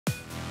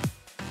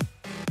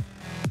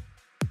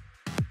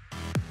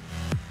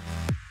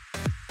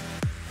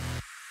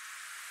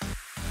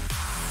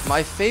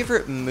My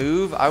favorite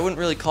move, I wouldn't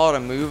really call it a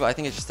move. I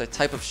think it's just a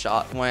type of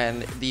shot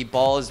when the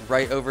ball is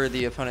right over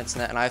the opponent's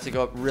net and I have to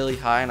go up really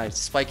high and I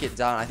spike it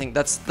down. I think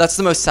that's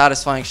the most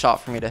satisfying shot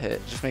for me to hit.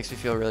 It just makes me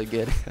feel really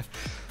good.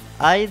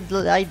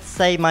 I'd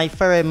say my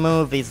favorite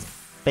move is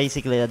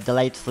basically a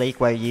delayed flick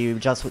where you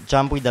just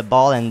jump with the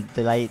ball and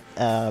delay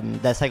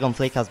the second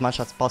flick as much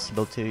as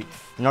possible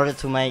in order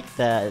to make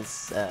the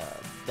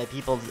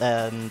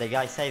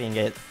guy saving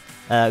it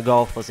go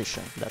off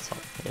position. That's all.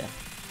 Yeah.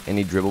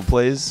 Any dribble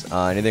plays,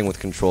 anything with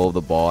control of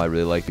the ball I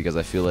really like, because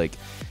I feel like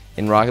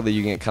in Rocket League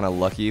you can get kind of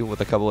lucky with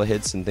a couple of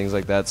hits and things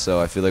like that,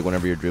 so I feel like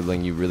whenever you're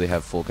dribbling you really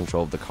have full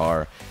control of the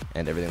car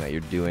and everything that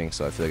you're doing,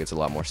 so I feel like it's a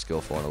lot more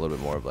skillful and a little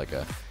bit more of like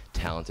a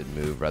talented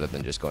move rather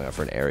than just going out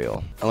for an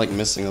aerial. I like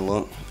missing a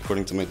lot,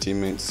 according to my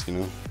teammates, you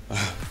know.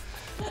 I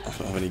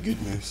don't have any good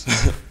moves.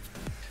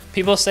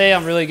 People say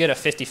I'm really good at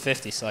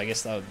 50-50, so I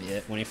guess that would be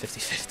it, winning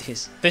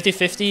 50-50s.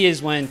 50-50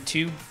 is when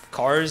two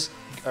cars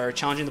are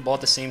challenging the ball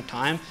at the same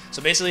time.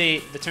 So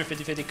basically, the term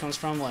 50-50 comes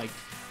from, like,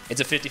 it's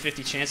a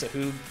 50-50 chance of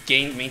who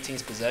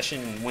maintains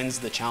possession and wins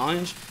the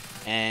challenge.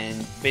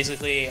 And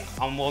basically,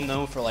 I'm well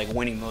known for, like,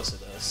 winning most of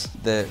those.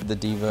 The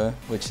diva,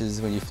 which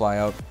is when you fly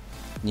out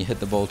and you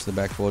hit the ball to the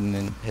backboard and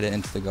then hit it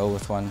into the goal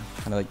with one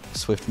kind of like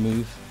swift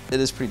move.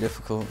 It is pretty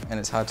difficult and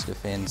it's hard to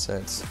defend, so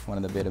it's one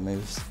of the better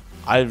moves.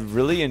 I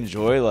really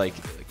enjoy like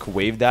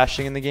wave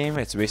dashing in the game.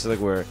 It's basically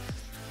where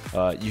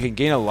you can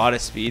gain a lot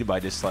of speed by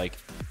just like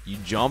you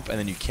jump and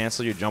then you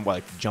cancel your jump by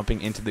like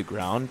jumping into the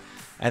ground,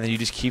 and then you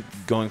just keep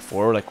going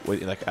forward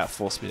like at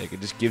full speed. Like it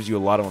just gives you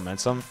a lot of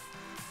momentum.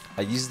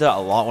 I use that a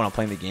lot when I'm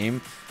playing the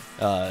game.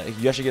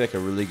 You actually get like a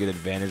really good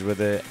advantage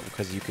with it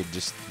because you could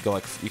just go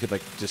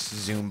just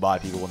zoom by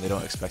people when they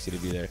don't expect you to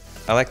be there.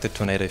 I like the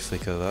tornado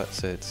flick a lot,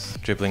 so it's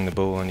dribbling the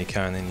ball on your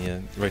car and then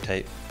you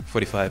rotate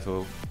 45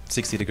 or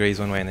 60 degrees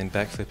one way and then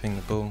backflipping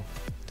the ball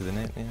to the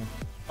net. Yeah.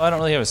 I don't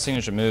really have a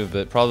signature move,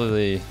 but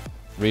probably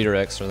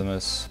redirects are the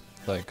most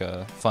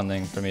fun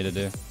thing for me to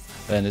do.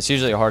 And it's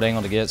usually a hard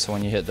angle to get, so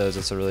when you hit those,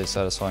 it's a really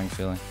satisfying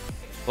feeling.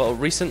 Well,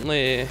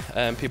 recently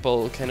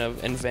people kind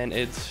of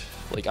invented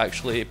like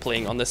actually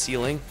playing on the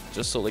ceiling,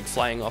 just so like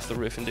flying off the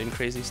roof and doing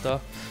crazy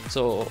stuff.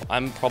 So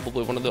I'm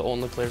probably one of the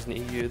only players in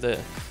the EU that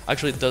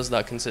actually does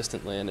that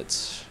consistently, and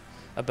it's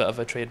a bit of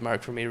a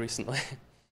trademark for me recently.